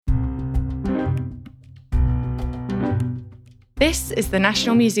This is the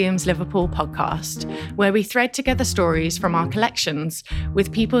National Museum's Liverpool podcast, where we thread together stories from our collections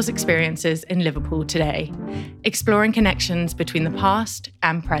with people's experiences in Liverpool today, exploring connections between the past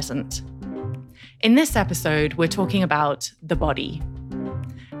and present. In this episode, we're talking about the body.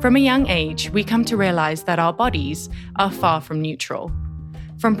 From a young age, we come to realise that our bodies are far from neutral.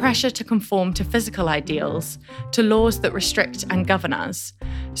 From pressure to conform to physical ideals, to laws that restrict and govern us,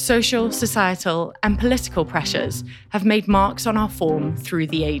 social, societal, and political pressures have made marks on our form through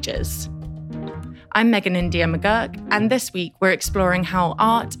the ages. I'm Megan India McGurk, and this week we're exploring how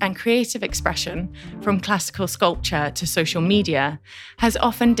art and creative expression, from classical sculpture to social media, has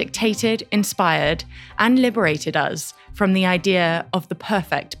often dictated, inspired, and liberated us from the idea of the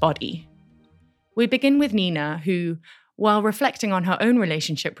perfect body. We begin with Nina, who, while reflecting on her own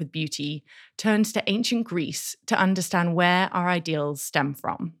relationship with beauty, turns to ancient Greece to understand where our ideals stem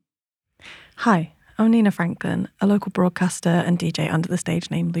from. Hi, I'm Nina Franklin, a local broadcaster and DJ under the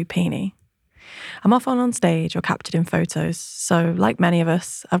stage name Lupini. I'm often on stage or captured in photos, so like many of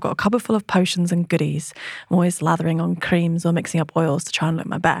us, I've got a cupboard full of potions and goodies. I'm always lathering on creams or mixing up oils to try and look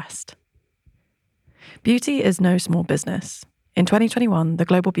my best. Beauty is no small business. In 2021, the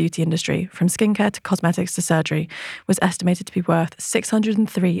global beauty industry, from skincare to cosmetics to surgery, was estimated to be worth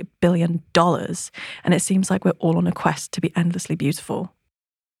 $603 billion, and it seems like we're all on a quest to be endlessly beautiful.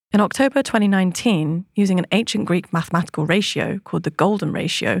 In October 2019, using an ancient Greek mathematical ratio called the Golden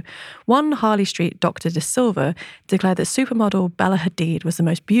Ratio, one Harley Street Dr. De Silva declared that supermodel Bella Hadid was the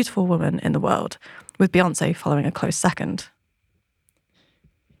most beautiful woman in the world, with Beyoncé following a close second.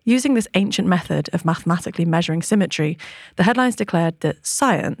 Using this ancient method of mathematically measuring symmetry, the headlines declared that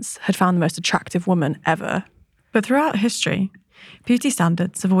science had found the most attractive woman ever. But throughout history, beauty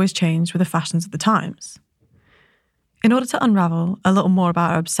standards have always changed with the fashions of the times. In order to unravel a little more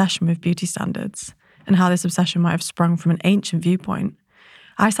about our obsession with beauty standards and how this obsession might have sprung from an ancient viewpoint,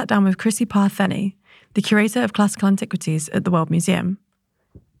 I sat down with Chrissy Partheni, the curator of classical antiquities at the World Museum.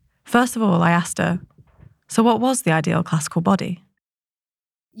 First of all, I asked her, so what was the ideal classical body?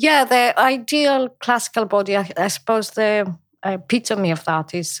 Yeah, the ideal classical body, I suppose the epitome of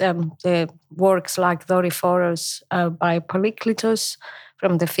that is the works like Doryphoros by Polykleitos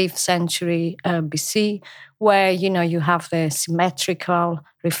from the 5th century BC, where, you have the symmetrical,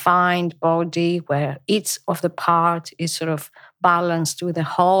 refined body where each of the part is sort of balanced with the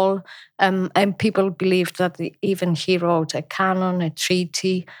whole. And people believed that even he wrote a canon, a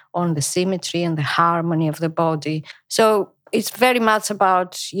treatise on the symmetry and the harmony of the body. So it's very much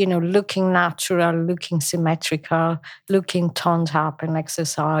about, looking natural, looking symmetrical, looking toned up and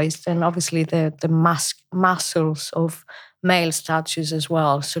exercised. And obviously the muscles of male statues as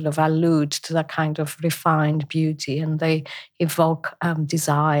well sort of allude to that kind of refined beauty, and they evoke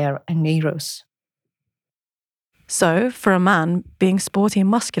desire and eros. So, for a man, being sporty and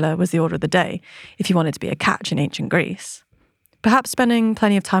muscular was the order of the day if you wanted to be a catch in ancient Greece. Perhaps spending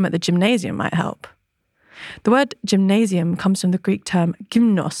plenty of time at the gymnasium might help. The word gymnasium comes from the Greek term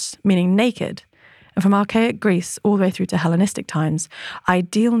gymnos, meaning naked, and from archaic Greece all the way through to Hellenistic times,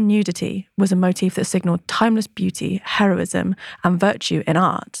 ideal nudity was a motif that signalled timeless beauty, heroism, and virtue in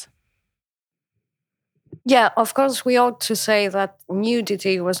art. Yeah, of course, we ought to say that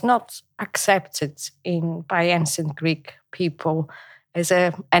nudity was not accepted by ancient Greek people as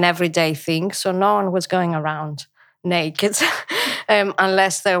an everyday thing, so no one was going around naked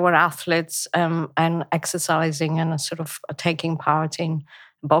unless there were athletes and exercising and sort of taking part in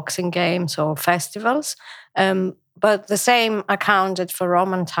boxing games or festivals. But the same accounted for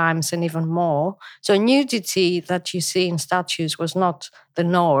Roman times and even more. So nudity that you see in statues was not the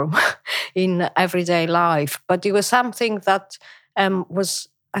norm in everyday life, but it was something that was,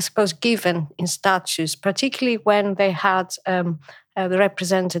 I suppose, given in statues, particularly when they had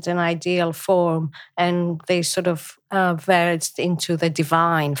represented an ideal form and they sort of verged into the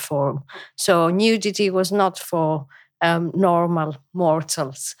divine form. So nudity was not for normal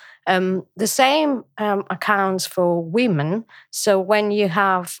mortals. The same accounts for women. So when you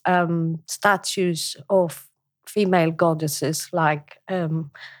have statues of female goddesses like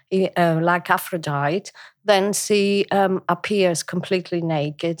Aphrodite, then she appears completely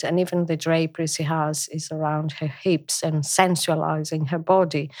naked, and even the drapery she has is around her hips and sensualizing her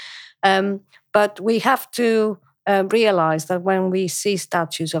body. But we have to realize that when we see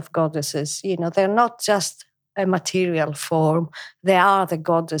statues of goddesses, they're not just a material form, they are the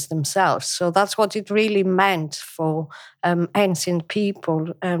goddess themselves. So that's what it really meant for ancient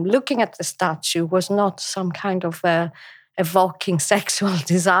people. Looking at the statue was not some kind of evoking sexual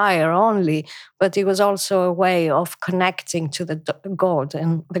desire only, but it was also a way of connecting to the god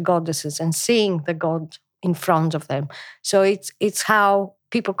and the goddesses and seeing the god in front of them. So it's how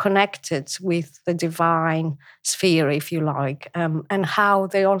people connected with the divine sphere, if you like, and how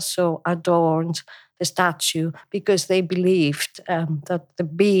they also adorned the statue because they believed that the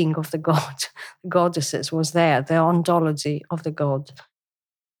being of the god, the goddesses, was there, the ontology of the god.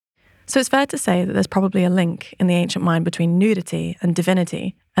 So it's fair to say that there's probably a link in the ancient mind between nudity and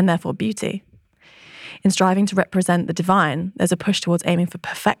divinity, and therefore beauty. In striving to represent the divine, there's a push towards aiming for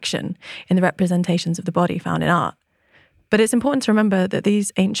perfection in the representations of the body found in art. But it's important to remember that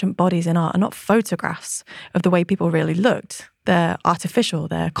these ancient bodies in art are not photographs of the way people really looked. They're artificial,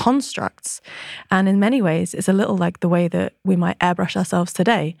 they're constructs. And in many ways, it's a little like the way that we might airbrush ourselves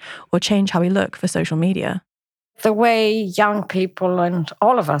today or change how we look for social media. The way young people and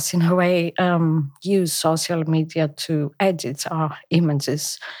all of us, in a way, use social media to edit our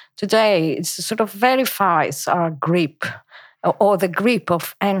images today, it sort of verifies our grip or the grip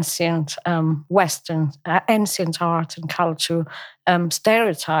of ancient Western, ancient art and culture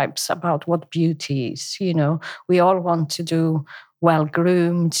stereotypes about what beauty is. We all want to do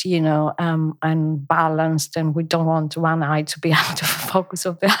well-groomed, and balanced, and we don't want one eye to be out of focus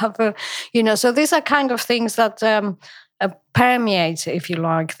of the other, So these are kind of things that permeate, if you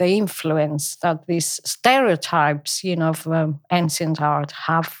like, the influence that these stereotypes, of ancient art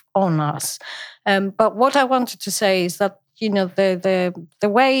have on us. But what I wanted to say is that, the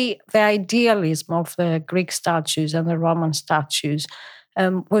way the idealism of the Greek statues and the Roman statues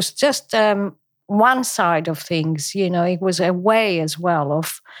was just one side of things, it was a way as well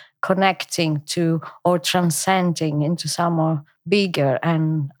of connecting to or transcending into some more bigger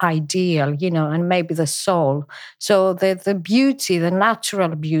and ideal, and maybe the soul. So the beauty, the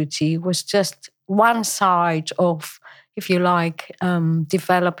natural beauty was just one side of, if you like,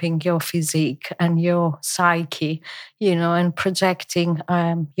 developing your physique and your psyche, and projecting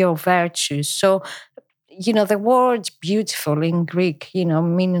your virtues. So, the word beautiful in Greek,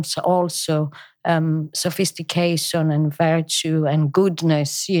 means also sophistication and virtue and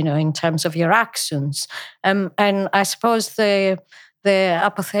goodness, in terms of your actions. And I suppose the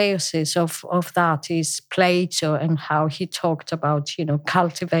apotheosis of that is Plato and how he talked about,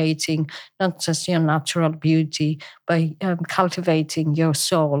 cultivating not just your natural beauty, but cultivating your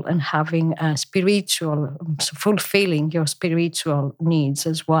soul and having a fulfilling your spiritual needs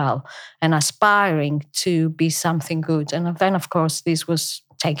as well, and aspiring to be something good. And then, of course, this was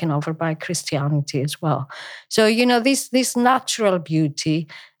taken over by Christianity as well. So, this natural beauty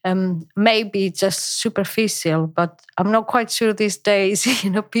may be just superficial, but I'm not quite sure these days,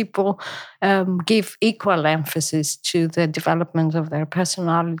 people give equal emphasis to the development of their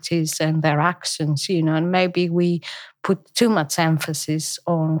personalities and their actions, and maybe we put too much emphasis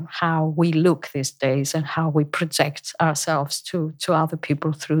on how we look these days and how we project ourselves to other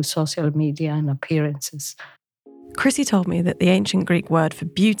people through social media and appearances. Chrissy told me that the ancient Greek word for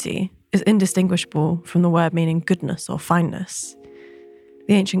beauty is indistinguishable from the word meaning goodness or fineness.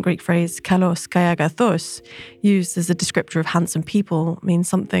 The ancient Greek phrase kalos kai agathos, used as a descriptor of handsome people, means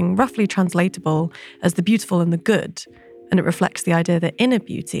something roughly translatable as the beautiful and the good, and it reflects the idea that inner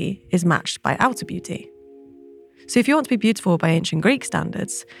beauty is matched by outer beauty. So if you want to be beautiful by ancient Greek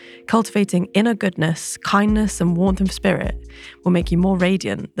standards, cultivating inner goodness, kindness, and warmth of spirit will make you more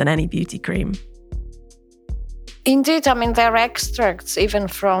radiant than any beauty cream. Indeed, there are extracts even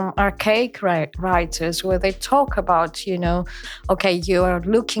from archaic writers where they talk about, okay, you are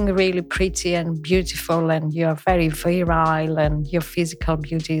looking really pretty and beautiful and you are very virile and your physical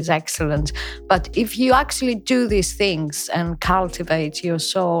beauty is excellent. But if you actually do these things and cultivate your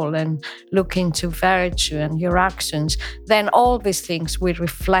soul and look into virtue and your actions, then all these things will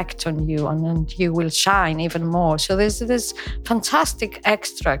reflect on you and you will shine even more. So there's fantastic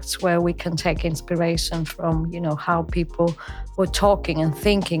extracts where we can take inspiration from, how people were talking and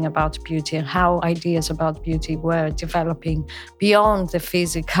thinking about beauty and how ideas about beauty were developing beyond the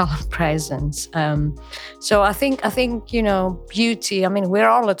physical presence. So I think beauty, we're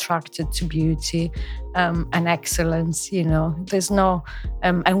all attracted to beauty and excellence, there's no,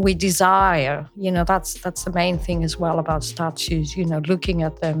 and we desire, that's the main thing as well about statues, looking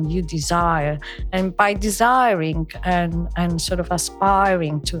at them, you desire. And by desiring and sort of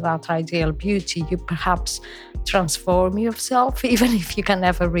aspiring to that ideal beauty, you perhaps transform yourself, even if you can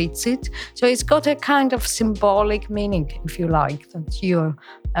never reach it. So it's got a kind of symbolic meaning, if you like, that you're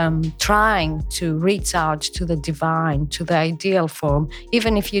trying to reach out to the divine, to the ideal form,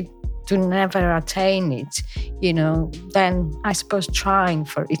 even if you do never attain it, then I suppose trying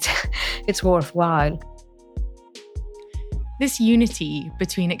for it, it's worthwhile. This unity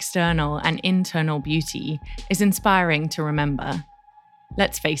between external and internal beauty is inspiring to remember.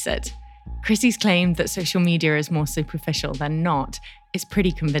 Let's face it, Chrissy's claim that social media is more superficial than not is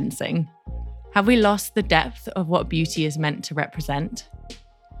pretty convincing. Have we lost the depth of what beauty is meant to represent?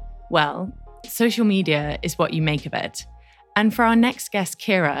 Well, social media is what you make of it. And for our next guest,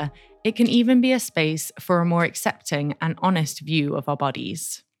 Kira, it can even be a space for a more accepting and honest view of our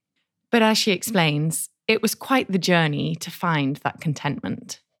bodies. But as she explains, it was quite the journey to find that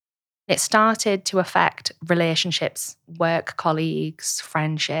contentment. It started to affect relationships, work colleagues,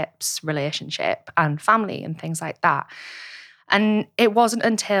 friendships, relationship, and family and things like that. And it wasn't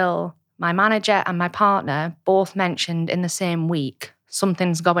until my manager and my partner both mentioned in the same week,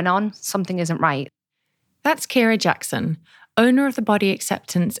 something's going on, something isn't right. That's Kira Jackson, owner of the body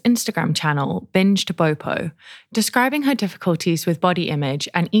acceptance Instagram channel Binge to Bopo, describing her difficulties with body image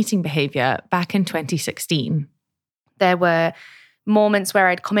and eating behaviour back in 2016. There were moments where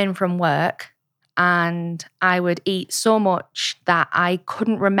I'd come in from work and I would eat so much that I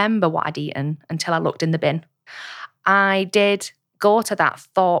couldn't remember what I'd eaten until I looked in the bin. I did go to that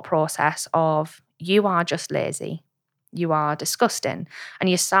thought process of, you are just lazy, you are disgusting, and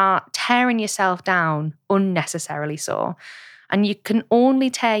you start tearing yourself down unnecessarily so. And you can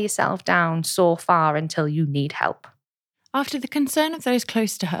only tear yourself down so far until you need help. After the concern of those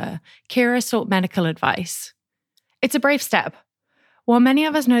close to her, Kira sought medical advice. It's a brave step. While many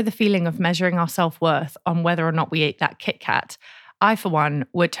of us know the feeling of measuring our self-worth on whether or not we ate that Kit Kat, I, for one,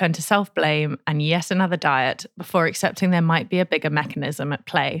 would turn to self-blame and yet another diet before accepting there might be a bigger mechanism at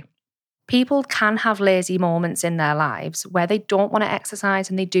play. People can have lazy moments in their lives where they don't want to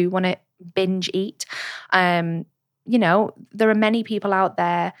exercise and they do want to binge eat. There are many people out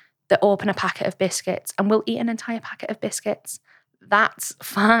there that open a packet of biscuits and will eat an entire packet of biscuits. That's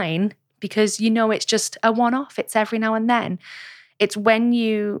fine because it's just a one-off. It's every now and then. It's when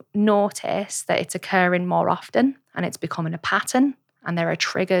you notice that it's occurring more often and it's becoming a pattern and there are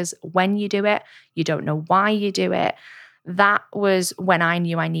triggers when you do it, you don't know why you do it. That was when I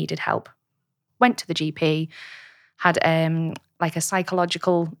knew I needed help. Went to the GP, had a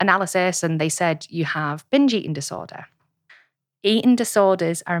psychological analysis, and they said, you have binge eating disorder. Eating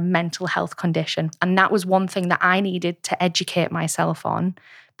disorders are a mental health condition. And that was one thing that I needed to educate myself on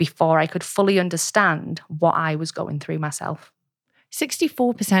before I could fully understand what I was going through myself.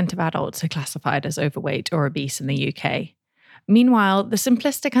 64% of adults are classified as overweight or obese in the UK. Meanwhile, the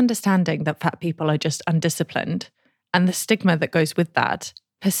simplistic understanding that fat people are just undisciplined, and the stigma that goes with that,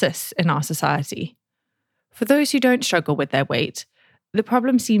 persists in our society. For those who don't struggle with their weight, the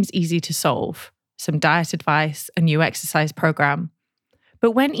problem seems easy to solve. Some diet advice, a new exercise program.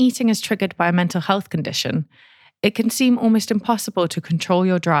 But when eating is triggered by a mental health condition, it can seem almost impossible to control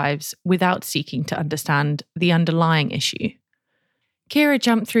your drives without seeking to understand the underlying issue. Kira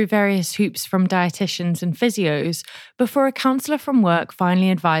jumped through various hoops from dietitians and physios before a counsellor from work finally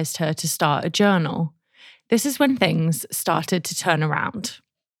advised her to start a journal. This is when things started to turn around.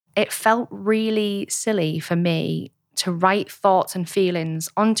 It felt really silly for me to write thoughts and feelings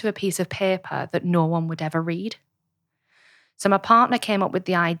onto a piece of paper that no one would ever read. So my partner came up with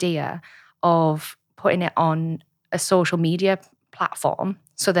the idea of putting it on a social media platform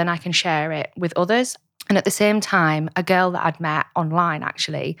so then I can share it with others. And at the same time, a girl that I'd met online,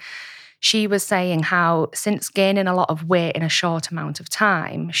 actually, she was saying how since gaining a lot of weight in a short amount of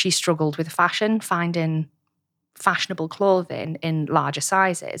time, she struggled with fashion, finding fashionable clothing in larger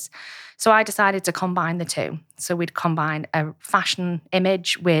sizes. So I decided to combine the two. So we'd combine a fashion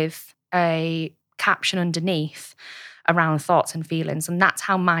image with a caption underneath around thoughts and feelings. And that's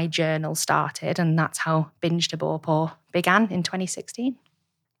how my journal started. And that's how Binge to Bopo began in 2016.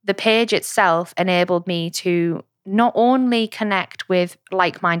 The page itself enabled me to not only connect with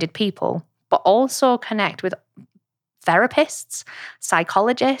like-minded people, but also connect with therapists,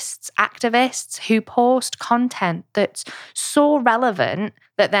 psychologists, activists who post content that's so relevant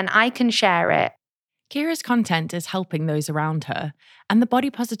that then I can share it. Kira's content is helping those around her, and the body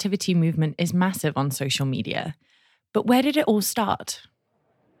positivity movement is massive on social media. But where did it all start?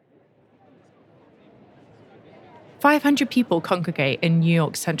 500 people congregate in New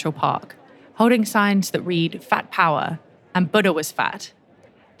York's Central Park, holding signs that read "Fat Power" and "Buddha was fat."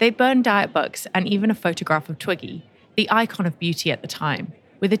 They burn diet books and even a photograph of Twiggy, the icon of beauty at the time,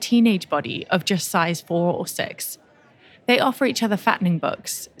 with a teenage body of just size 4 or 6. They offer each other fattening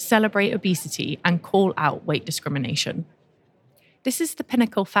books, celebrate obesity, and call out weight discrimination. This is the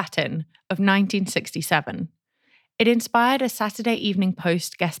pinnacle fat-in of 1967. It inspired a Saturday Evening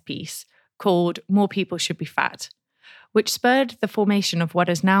Post guest piece called "More People Should Be Fat," which spurred the formation of what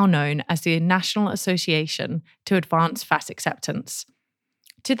is now known as the National Association to Advance Fat Acceptance.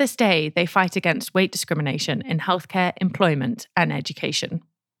 To this day, they fight against weight discrimination in healthcare, employment, and education.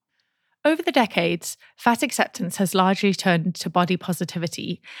 Over the decades, fat acceptance has largely turned to body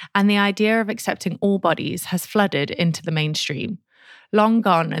positivity, and the idea of accepting all bodies has flooded into the mainstream. Long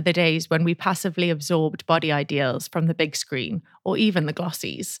gone are the days when we passively absorbed body ideals from the big screen or even the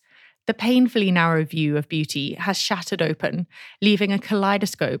glossies. The painfully narrow view of beauty has shattered open, leaving a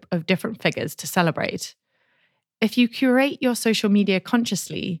kaleidoscope of different figures to celebrate. If you curate your social media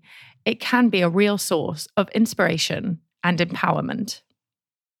consciously, it can be a real source of inspiration and empowerment.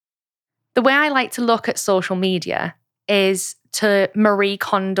 The way I like to look at social media is to Marie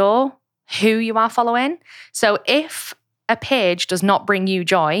Kondo who you are following. So if a page does not bring you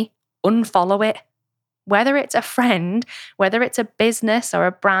joy, unfollow it. Whether it's a friend, whether it's a business or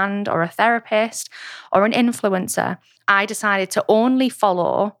a brand or a therapist or an influencer, I decided to only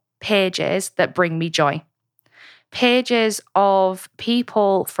follow pages that bring me joy. Pages of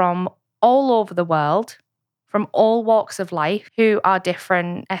people from all over the world, from all walks of life, who are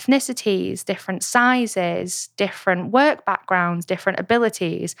different ethnicities, different sizes, different work backgrounds, different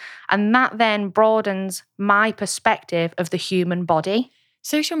abilities. And that then broadens my perspective of the human body.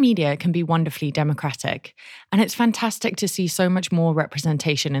 Social media can be wonderfully democratic, and it's fantastic to see so much more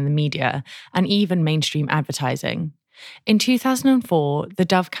representation in the media and even mainstream advertising. In 2004, the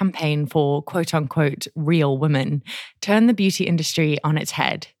Dove campaign for quote-unquote real women turned the beauty industry on its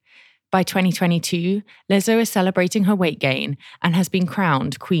head. By 2022, Lizzo is celebrating her weight gain and has been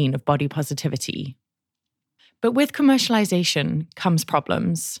crowned Queen of Body Positivity. But with commercialization comes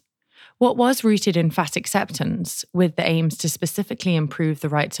problems. What was rooted in fat acceptance, with the aims to specifically improve the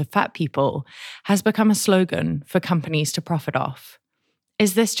rights of fat people, has become a slogan for companies to profit off.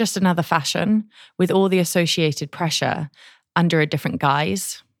 Is this just another fashion, with all the associated pressure, under a different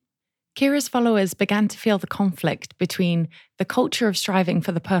guise? Keira's followers began to feel the conflict between the culture of striving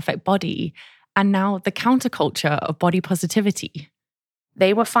for the perfect body and now the counterculture of body positivity.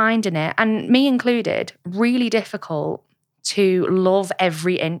 They were finding it, and me included, really difficult to love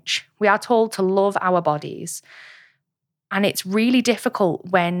every inch. We are told to love our bodies. And it's really difficult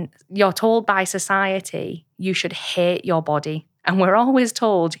when you're told by society you should hate your body. And we're always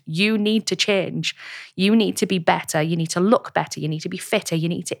told you need to change. You need to be better. You need to look better. You need to be fitter. You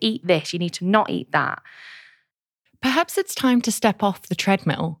need to eat this. You need to not eat that. Perhaps it's time to step off the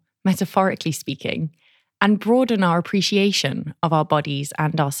treadmill, metaphorically speaking, and broaden our appreciation of our bodies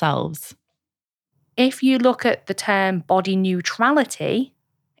and ourselves. If you look at the term body neutrality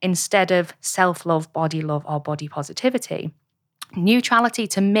instead of self-love, body love, or body positivity, neutrality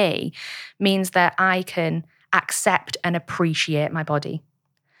to me means that I can accept and appreciate my body.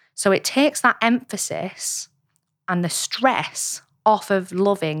 So it takes that emphasis and the stress off of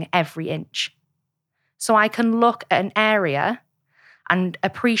loving every inch. So I can look at an area and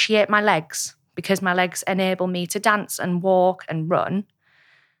appreciate my legs because my legs enable me to dance and walk and run.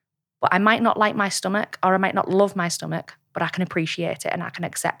 But I might not like my stomach or I might not love my stomach, but I can appreciate it and I can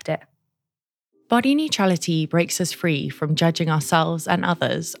accept it. Body neutrality breaks us free from judging ourselves and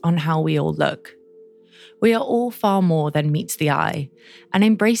others on how we all look. We are all far more than meets the eye, and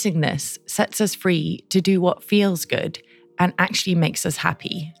embracing this sets us free to do what feels good and actually makes us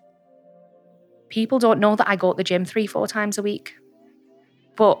happy. People don't know that I go to the gym 3-4 times a week,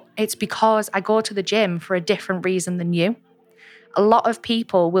 but it's because I go to the gym for a different reason than you. A lot of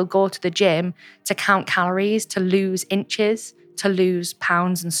people will go to the gym to count calories, to lose inches, to lose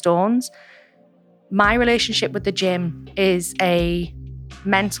pounds and stones. My relationship with the gym is a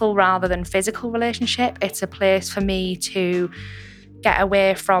mental rather than physical relationship. It's a place for me to get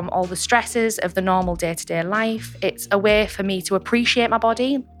away from all the stresses of the normal day-to-day life. It's a way for me to appreciate my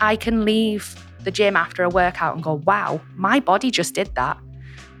body. I can leave the gym after a workout and go, wow, my body just did that.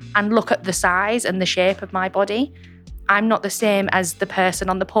 And look at the size and the shape of my body. I'm not the same as the person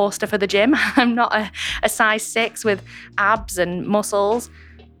on the poster for the gym. I'm not a size 6 with abs and muscles,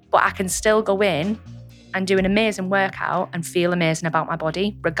 but I can still go in and do an amazing workout and feel amazing about my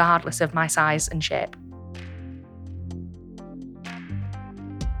body, regardless of my size and shape.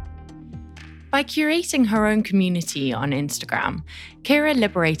 By curating her own community on Instagram, Keira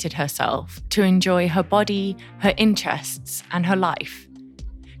liberated herself to enjoy her body, her interests, and her life.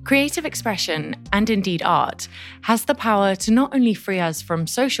 Creative expression, and indeed art, has the power to not only free us from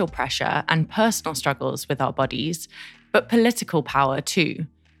social pressure and personal struggles with our bodies, but political power too.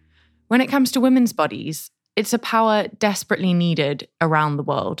 When it comes to women's bodies, it's a power desperately needed around the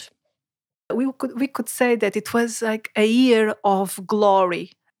world. We could say that it was like a year of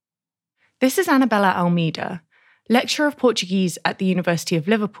glory. This is Anabela Almeida, lecturer of Portuguese at the University of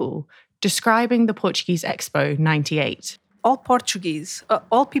Liverpool, describing the Portuguese Expo 98. All Portuguese,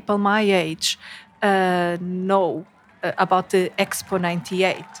 all people my age know about the Expo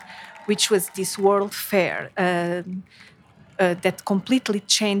 98, which was this World Fair that completely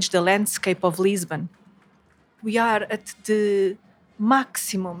changed the landscape of Lisbon. We are at the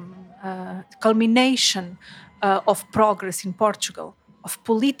maximum culmination of progress in Portugal, of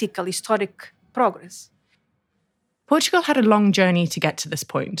political, historic progress. Portugal had a long journey to get to this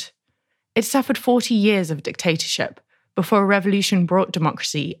point. It suffered 40 years of dictatorship before a revolution brought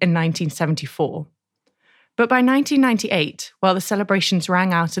democracy in 1974. But by 1998, while the celebrations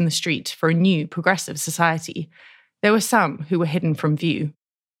rang out in the street for a new, progressive society, there were some who were hidden from view.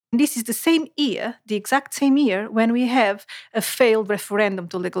 This is the same year, the exact same year, when we have a failed referendum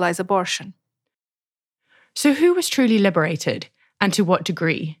to legalize abortion. So who was truly liberated, and to what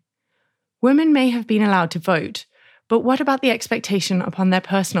degree? Women may have been allowed to vote, but what about the expectation upon their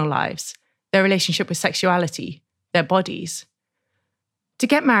personal lives, their relationship with sexuality, their bodies? To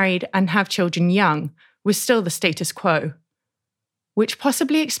get married and have children young was still the status quo, which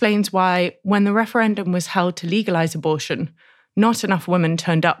possibly explains why, when the referendum was held to legalize abortion, not enough women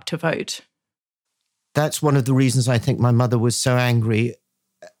turned up to vote. That's one of the reasons I think my mother was so angry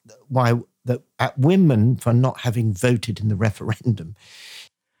at women for not having voted in the referendum.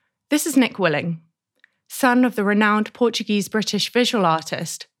 This is Nick Willing, son of the renowned Portuguese-British visual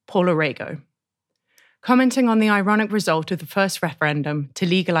artist Paula Rego, commenting on the ironic result of the first referendum to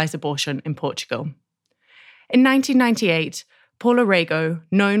legalise abortion in Portugal. In 1998, Paula Rego,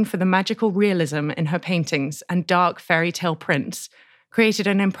 known for the magical realism in her paintings and dark fairy tale prints, created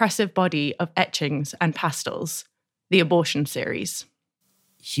an impressive body of etchings and pastels, the Abortion series.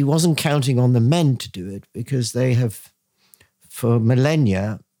 She wasn't counting on the men to do it because they have, for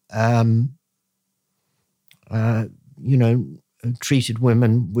millennia, treated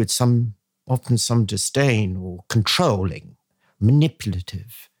women with often some disdain or controlling,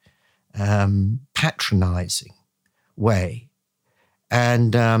 manipulative, patronizing way.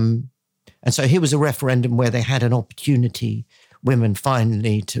 And so here was a referendum where they had an opportunity, women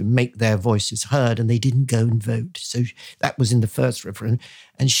finally, to make their voices heard, and they didn't go and vote. So that was in the first referendum.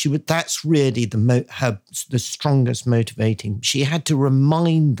 And that's really the strongest motivating. She had to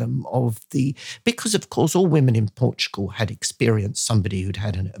remind them because of course all women in Portugal had experienced somebody who'd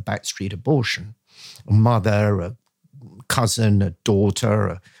had a backstreet abortion, a mother, a cousin, a daughter,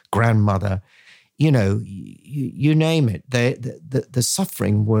 a grandmother, you name it. The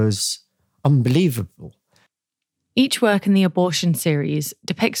suffering was unbelievable. Each work in the Abortion series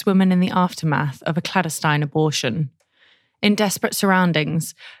depicts women in the aftermath of a clandestine abortion. In desperate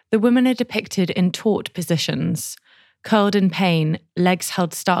surroundings, the women are depicted in taut positions, curled in pain, legs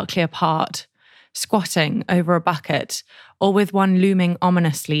held starkly apart, squatting over a bucket, or with one looming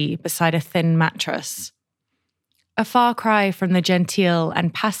ominously beside a thin mattress. A far cry from the genteel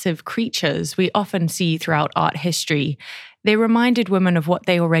and passive creatures we often see throughout art history, they reminded women of what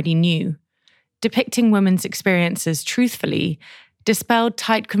they already knew. Depicting women's experiences truthfully dispelled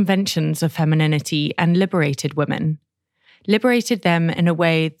tight conventions of femininity and liberated women. Liberated them in a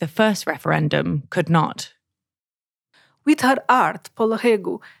way the first referendum could not. With her art, Paula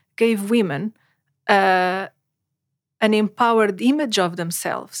Rego gave women an empowered image of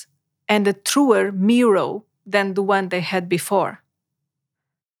themselves and a truer mirror than the one they had before.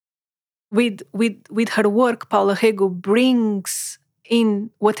 With her work, Paula Rego brings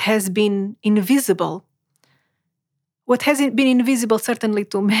in what has been invisible. What has been invisible certainly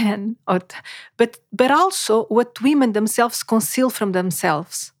to men, but also what women themselves conceal from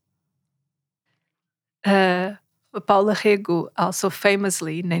themselves. Paula Rego also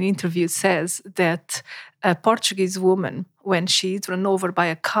famously in an interview says that a Portuguese woman, when she is run over by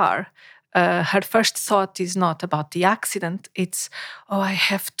a car, her first thought is not about the accident, it's, I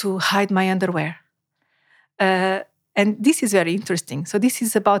have to hide my underwear. And this is very interesting. So this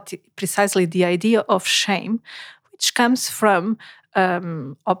is about precisely the idea of shame, which comes from,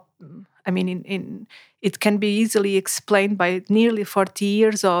 it can be easily explained by nearly 40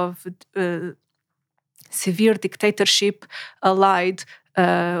 years of severe dictatorship allied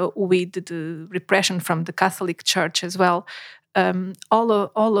with the repression from the Catholic Church as well.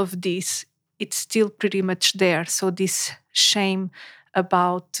 All of this, it's still pretty much there. So this shame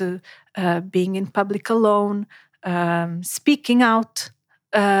about being in public alone, speaking out,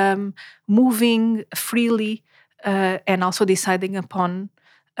 moving freely, and also deciding upon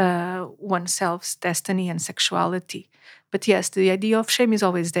oneself's destiny and sexuality. But yes, the idea of shame is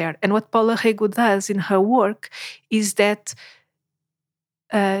always there. And what Paula Rego does in her work is that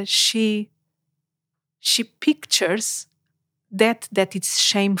she pictures that it's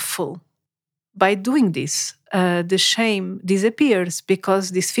shameful. By doing this, the shame disappears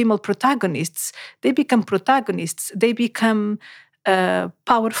because these female protagonists, they become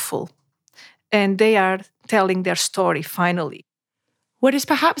powerful. and they are telling their story finally. What is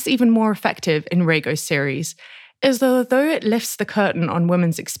perhaps even more effective in Rego's series is that although it lifts the curtain on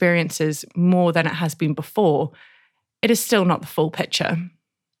women's experiences more than it has been before, it is still not the full picture.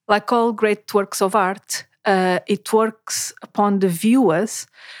 Like all great works of art, it works upon the viewers,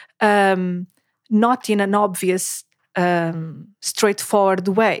 not in an obvious, straightforward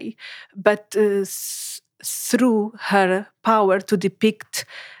way, but through her power to depict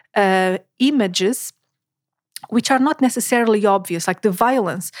images which are not necessarily obvious, like the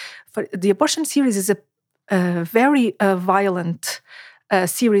violence. For the abortion series is a very violent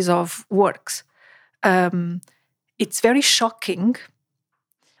series of works. It's very shocking,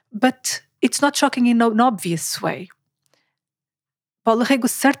 but it's not shocking in an obvious way. Paulo Rego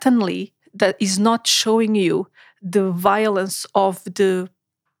certainly is not showing you the violence of the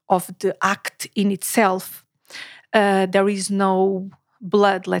act in itself. There is no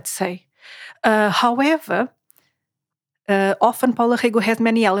blood, let's say. However, often Paulo Rego has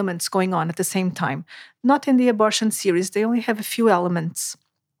many elements going on at the same time. Not in the abortion series, they only have a few elements.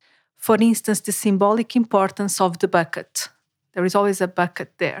 For instance, the symbolic importance of the bucket. There is always a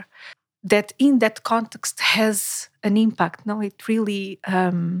bucket there. That in that context has an impact. No, it really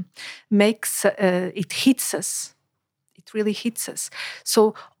makes, it hits us. It really hits us.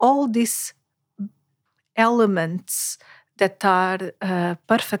 So all these elements that are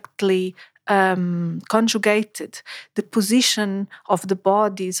perfectly conjugated, the position of the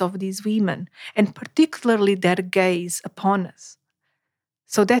bodies of these women, and particularly their gaze upon us.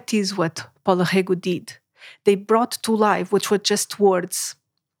 So that is what Paulo Rego did. They brought to life, which were just words,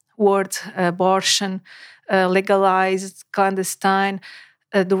 abortion, legalized, clandestine,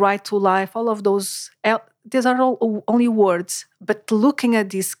 the right to life, all of those, these are all only words, but looking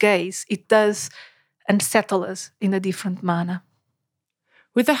at this gaze, it does unsettle us in a different manner.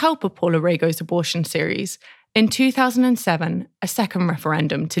 With the help of Paulo Rego's abortion series, in 2007, a second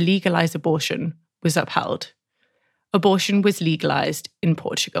referendum to legalise abortion was upheld. Abortion was legalised in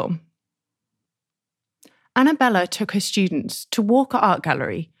Portugal. Annabella took her students to Walker Art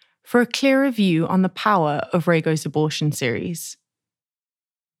Gallery for a clearer view on the power of Rego's abortion series.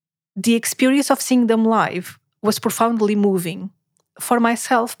 The experience of seeing them live was profoundly moving for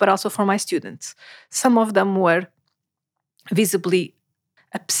myself, but also for my students. Some of them were visibly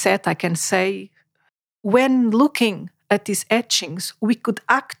upset, I can say. When looking at these etchings, we could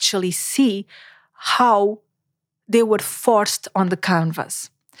actually see how they were forced on the canvas.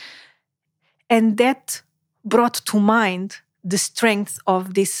 And that brought to mind the strength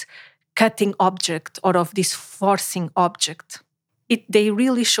of this cutting object or of this forcing object. They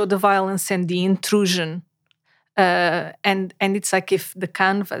really show the violence and the intrusion. And it's like if the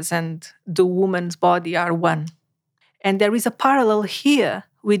canvas and the woman's body are one. And there is a parallel here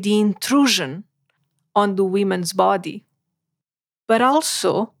with the intrusion on the women's body. But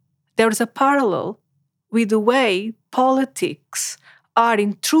also, there is a parallel with the way politics are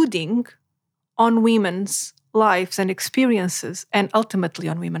intruding on women's lives and experiences, and ultimately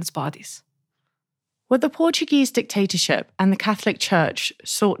on women's bodies. What the Portuguese dictatorship and the Catholic Church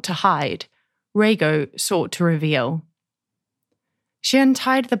sought to hide, Rego sought to reveal. She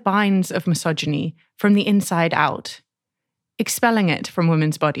untied the binds of misogyny from the inside out, expelling it from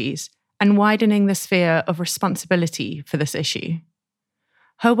women's bodies and widening the sphere of responsibility for this issue.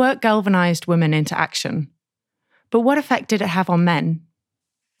 Her work galvanized women into action. But what effect did it have on men?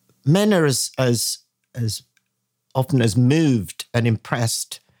 Men are as often as moved and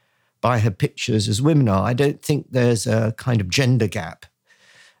impressed by her pictures as women are. I don't think there's a kind of gender gap.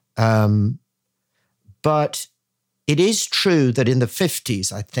 But it is true that in the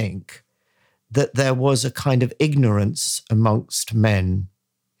 50s, I think, that there was a kind of ignorance amongst men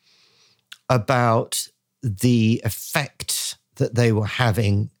about the effect that they were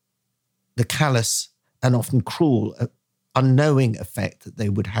having, the callous and often cruel, unknowing effect that they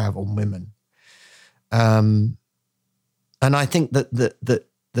would have on women. And I think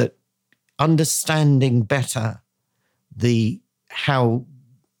that understanding better the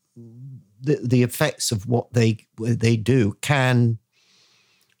effects of what they do can,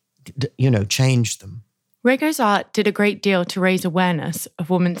 change them. Rego's art did a great deal to raise awareness of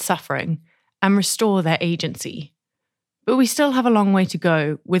women's suffering and restore their agency. But we still have a long way to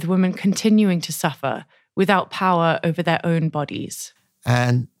go with women continuing to suffer without power over their own bodies.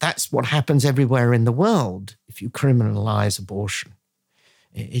 And that's what happens everywhere in the world if you criminalize abortion.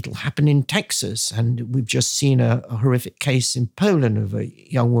 It'll happen in Texas, and we've just seen a horrific case in Poland of a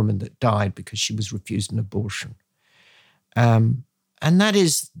young woman that died because she was refused an abortion. And that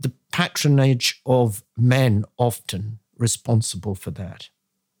is the patronage of men often responsible for that.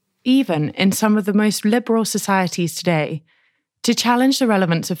 Even in some of the most liberal societies today, to challenge the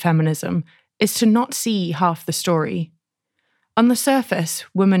relevance of feminism is to not see half the story. On the surface,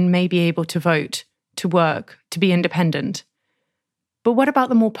 women may be able to vote, to work, to be independent. But what about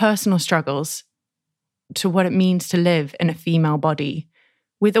the more personal struggles to what it means to live in a female body,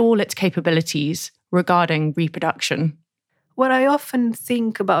 with all its capabilities regarding reproduction? What I often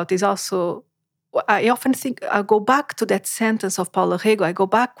think about is also, I go back to that sentence of Paula Rego. I go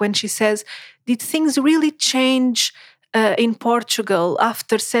back when she says, did things really change in Portugal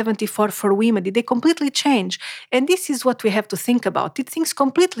after 74 for women? Did they completely change? And this is what we have to think about. Did things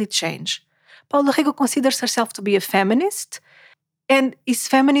completely change? Paula Rego considers herself to be a feminist. And is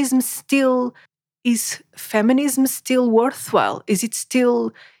feminism still worthwhile? Is it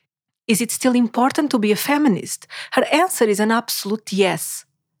still important to be a feminist? Her answer is an absolute yes.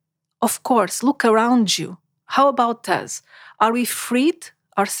 Of course, look around you. How about us? Are we freed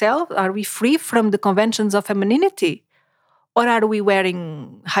ourselves? Are we free from the conventions of femininity? Or are we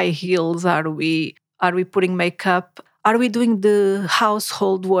wearing high heels? Are we putting makeup? Are we doing the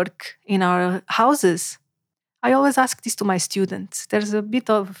household work in our houses? I always ask this to my students. There's a bit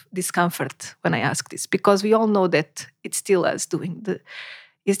of discomfort when I ask this, because we all know that it's still us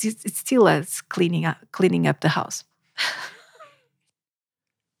it's still us cleaning up the house.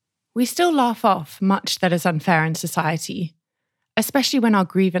 We still laugh off much that is unfair in society, especially when our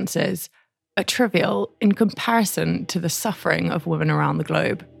grievances are trivial in comparison to the suffering of women around the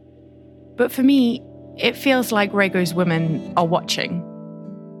globe. But for me, it feels like Rego's women are watching.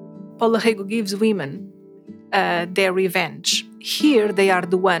 Paula Rego gives women their revenge. Here they are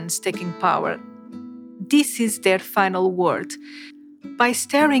the ones taking power. This is their final word. By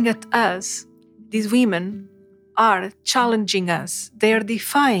staring at us, these women are challenging us, they are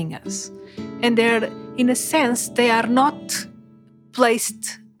defying us. And in a sense, they are not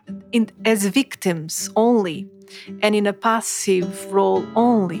placed as victims only and in a passive role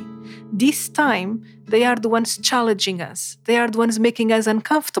only. This time, they are the ones challenging us. They are the ones making us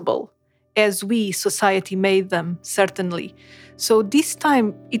uncomfortable, as we, society, made them, certainly. So this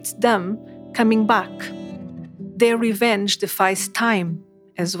time, it's them coming back. Their revenge defies time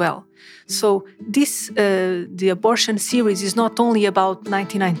as well. So the abortion series is not only about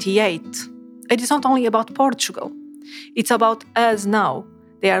 1998. It is not only about Portugal. It's about us now.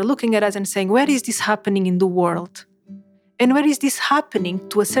 They are looking at us and saying, where is this happening in the world? And where is this happening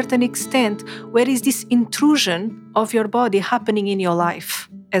to a certain extent? Where is this intrusion of your body happening in your life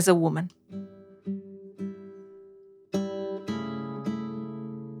as a woman?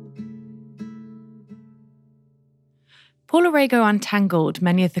 Paula Rego untangled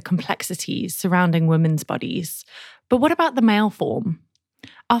many of the complexities surrounding women's bodies. But what about the male form?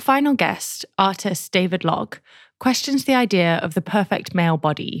 Our final guest, artist David Locke, questions the idea of the perfect male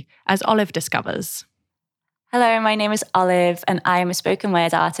body, as Olive discovers. Hello, my name is Olive, and I am a spoken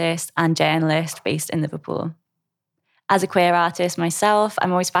word artist and journalist based in Liverpool. As a queer artist myself,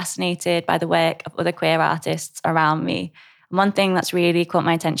 I'm always fascinated by the work of other queer artists around me. And one thing that's really caught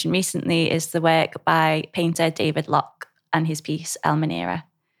my attention recently is the work by painter David Locke and his piece El Manera.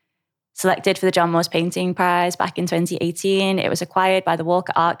 Selected for the John Moores Painting Prize back in 2018, it was acquired by the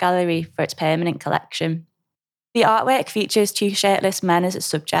Walker Art Gallery for its permanent collection. The artwork features two shirtless men as its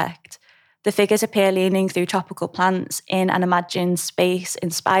subject. The figures appear leaning through tropical plants in an imagined space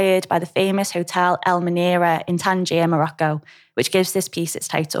inspired by the famous hotel El Manera in Tangier, Morocco, which gives this piece its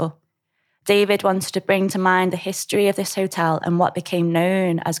title. David wanted to bring to mind the history of this hotel and what became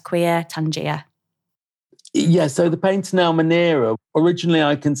known as Queer Tangier. Yeah, so the painting El Manera, originally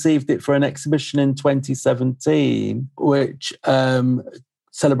I conceived it for an exhibition in 2017, which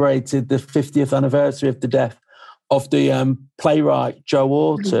celebrated the 50th anniversary of the death of the playwright Joe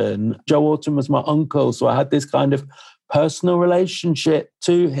Orton. Joe Orton was my uncle, so I had this kind of personal relationship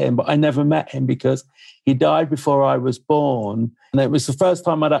to him, but I never met him because he died before I was born. And it was the first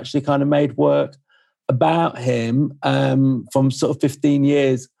time I'd actually kind of made work about him from sort of 15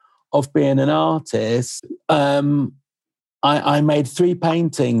 years of being an artist. I made 3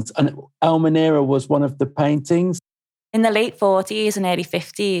 paintings, and El Manera was one of the paintings. In the late 40s and early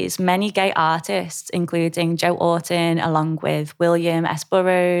 50s, many gay artists, including Joe Orton, along with William S.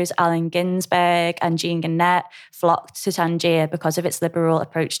 Burroughs, Allen Ginsberg, and Jean Genet, flocked to Tangier because of its liberal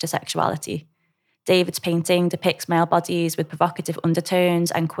approach to sexuality. David's painting depicts male bodies with provocative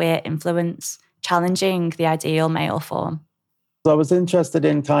undertones and queer influence, challenging the ideal male form. I was interested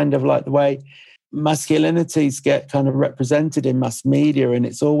in kind of like the way masculinities get kind of represented in mass media, and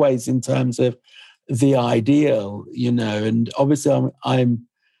it's always in terms of the ideal, you know. And obviously, I'm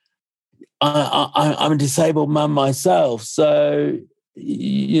a disabled man myself, so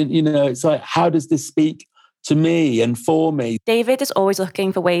you know, it's like, how does this speak to me and for me? David is always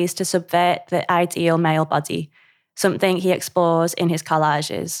looking for ways to subvert the ideal male body, something he explores in his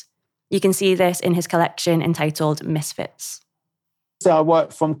collages. You can see this in his collection entitled Misfits. So I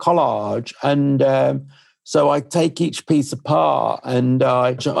work from collage, and so I take each piece apart, and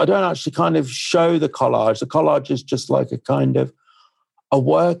I don't actually kind of show the collage. The collage is just like a kind of a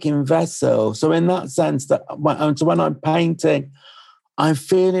working vessel. So in that sense, that when I'm painting, I'm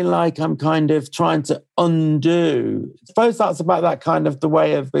feeling like I'm kind of trying to undo. I suppose that's about that kind of the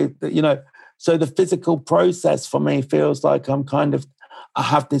way of, you know, so the physical process for me feels like I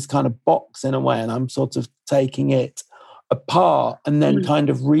have this kind of box in a way, and I'm sort of taking it apart and then kind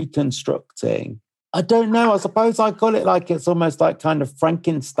of reconstructing. I don't know. I suppose I call it like it's almost like kind of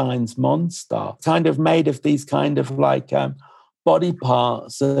Frankenstein's monster, kind of made of these kind of like body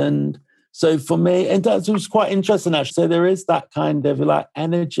parts. And so for me, and that was quite interesting actually. So there is that kind of like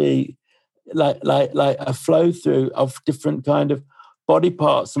energy, like a flow through of different kind of body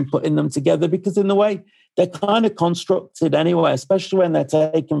parts and putting them together, because in the way they're kind of constructed anyway, especially when they're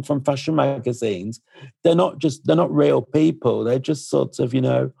taken from fashion magazines. They're not real people. They're just sort of, you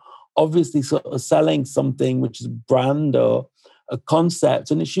know, obviously sort of selling something which is a brand or a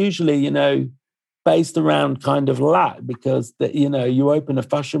concept. And it's usually, you know, based around kind of lack, because that, you know, you open a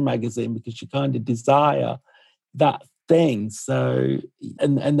fashion magazine because you kind of desire that thing. So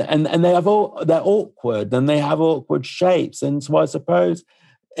and they're awkward and they have awkward shapes. And so I suppose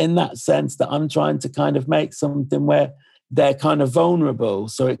in that sense that I'm trying to kind of make something where they're kind of vulnerable,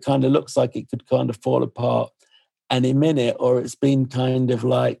 so it kind of looks like it could kind of fall apart any minute, or it's been kind of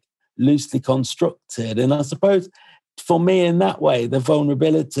like loosely constructed. And I suppose for me in that way, the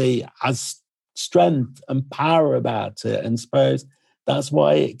vulnerability has strength and power about it. And I suppose that's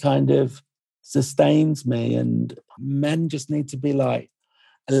why it kind of sustains me. And men just need to be like,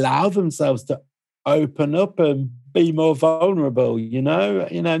 allow themselves to open up and be more vulnerable, you know,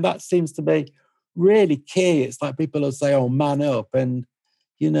 that seems to be really key. It's like people will say, oh, man up. And,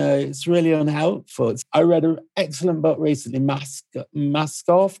 you know, it's really unhelpful. I read an excellent book recently, Mask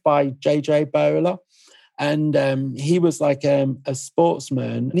Off by J.J. Bowler. And he was like a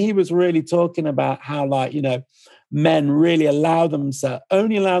sportsman. And he was really talking about how, like, you know, men really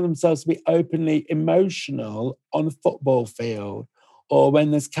only allow themselves to be openly emotional on a football field, or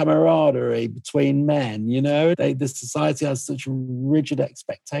when there's camaraderie between men. You know, the society has such rigid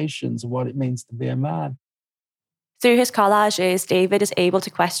expectations of what it means to be a man. Through his collages, David is able to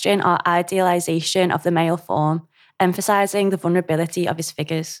question our idealization of the male form, emphasizing the vulnerability of his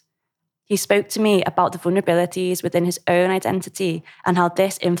figures. He spoke to me about the vulnerabilities within his own identity and how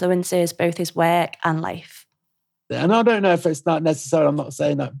this influences both his work and life. And I don't know if it's not necessary. I'm not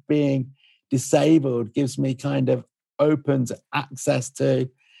saying that being disabled gives me kind of opens access to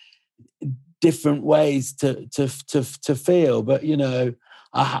different ways to feel, but you know,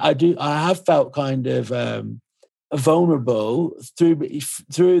 I have felt kind of vulnerable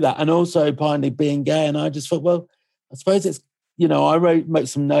through that, and also finally being gay. And I just thought, well, I suppose it's, you know, I wrote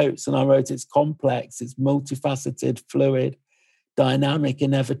some notes and I wrote it's complex, it's multifaceted, fluid, dynamic,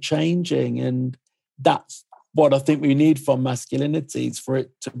 and ever changing, and that's what I think we need from masculinity, is for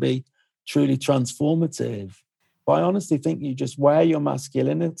it to be truly transformative. I honestly think you just wear your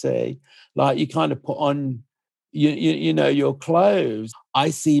masculinity, like you kind of put on, you know, your clothes.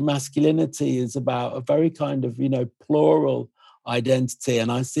 I see masculinity as about a very kind of, you know, plural identity,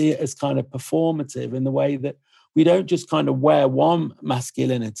 and I see it as kind of performative in the way that we don't just kind of wear one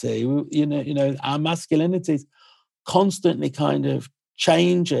masculinity. You know, our masculinity is constantly kind of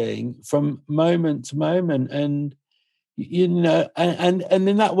changing from moment to moment, and you know, and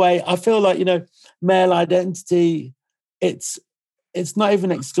in that way, I feel like, you know, male identity, it's not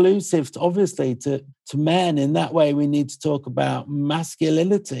even exclusive to men. In that way, we need to talk about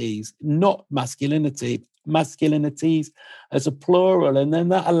masculinities, not masculinity, masculinities as a plural. And then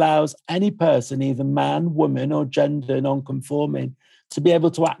that allows any person, either man, woman, or gender non-conforming, to be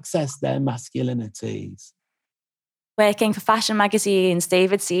able to access their masculinities. Working for fashion magazines,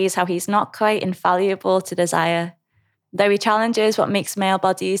 David sees how he's not quite infallible to desire. Though he challenges what makes male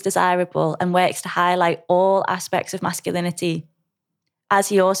bodies desirable and works to highlight all aspects of masculinity. As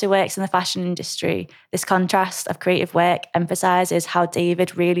he also works in the fashion industry, this contrast of creative work emphasises how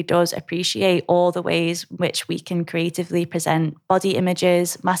David really does appreciate all the ways in which we can creatively present body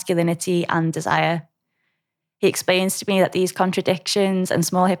images, masculinity, and desire. He explains to me that these contradictions and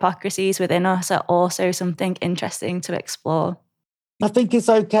small hypocrisies within us are also something interesting to explore. I think it's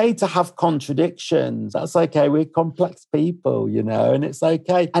okay to have contradictions. That's okay. We're complex people, you know, and it's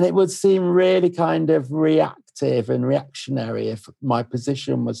okay. And it would seem really kind of reactive reactive and reactionary if my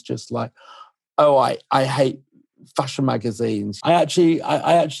position was just like, oh, I hate fashion magazines. I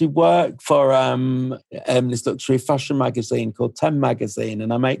actually work for this luxury fashion magazine called 10 Magazine,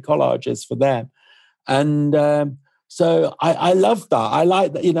 and I make collages for them. And so I love that. I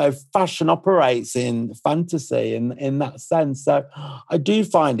like that, you know, fashion operates in fantasy in that sense. So I do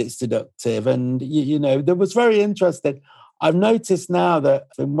find it seductive. And, you know, that was very interesting. I've noticed now that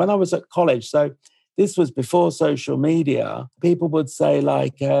when I was at college, so this was before social media, people would say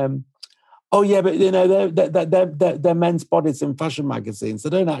like, oh yeah, but you know, they're men's bodies in fashion magazines. They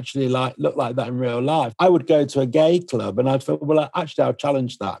don't actually look like that in real life. I would go to a gay club and I'd feel, well, actually I'll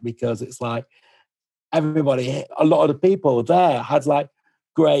challenge that, because it's like, everybody, a lot of the people there had like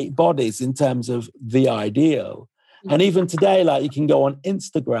great bodies in terms of the ideal. And even today, like you can go on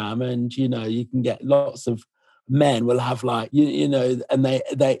Instagram and, you know, you can get lots of men will have like, you know, and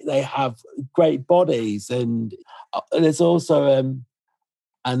they have great bodies. And there's also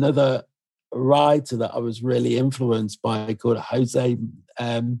another writer that I was really influenced by called Jose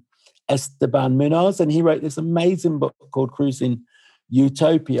Esteban Munoz. And he wrote this amazing book called Cruising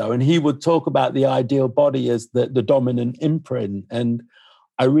Utopia, and he would talk about the ideal body as the dominant imprint. And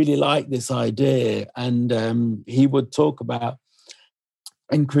I really like this idea. And he would talk about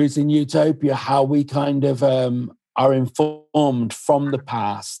in Cruising Utopia how we kind of are informed from the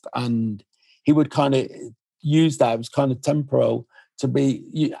past, and he would kind of use that, it was kind of temporal, to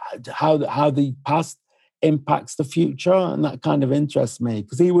be how the past impacts the future. And that kind of interests me,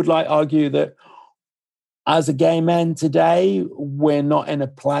 because he would like argue that as a gay man today, we're not in a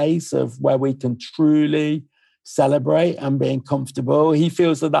place of where we can truly celebrate and being comfortable. He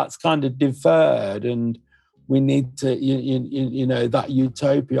feels that that's kind of deferred, and we need to, you know, that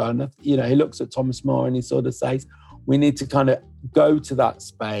utopia. And, you know, he looks at Thomas More and he sort of says, we need to kind of go to that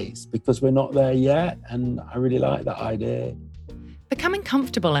space because we're not there yet. And I really like that idea. Becoming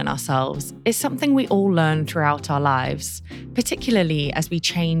comfortable in ourselves is something we all learn throughout our lives, particularly as we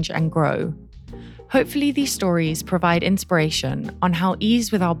change and grow. Hopefully, these stories provide inspiration on how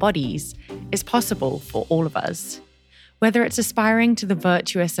ease with our bodies is possible for all of us. Whether it's aspiring to the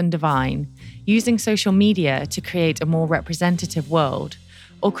virtuous and divine, using social media to create a more representative world,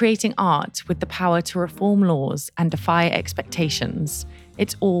 or creating art with the power to reform laws and defy expectations,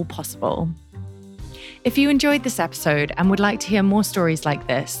 it's all possible. If you enjoyed this episode and would like to hear more stories like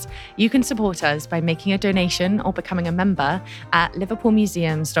this, you can support us by making a donation or becoming a member at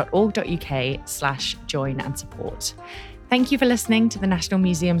liverpoolmuseums.org.uk/join and support. Thank you for listening to the National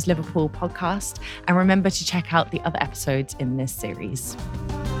Museums Liverpool podcast, and remember to check out the other episodes in this series.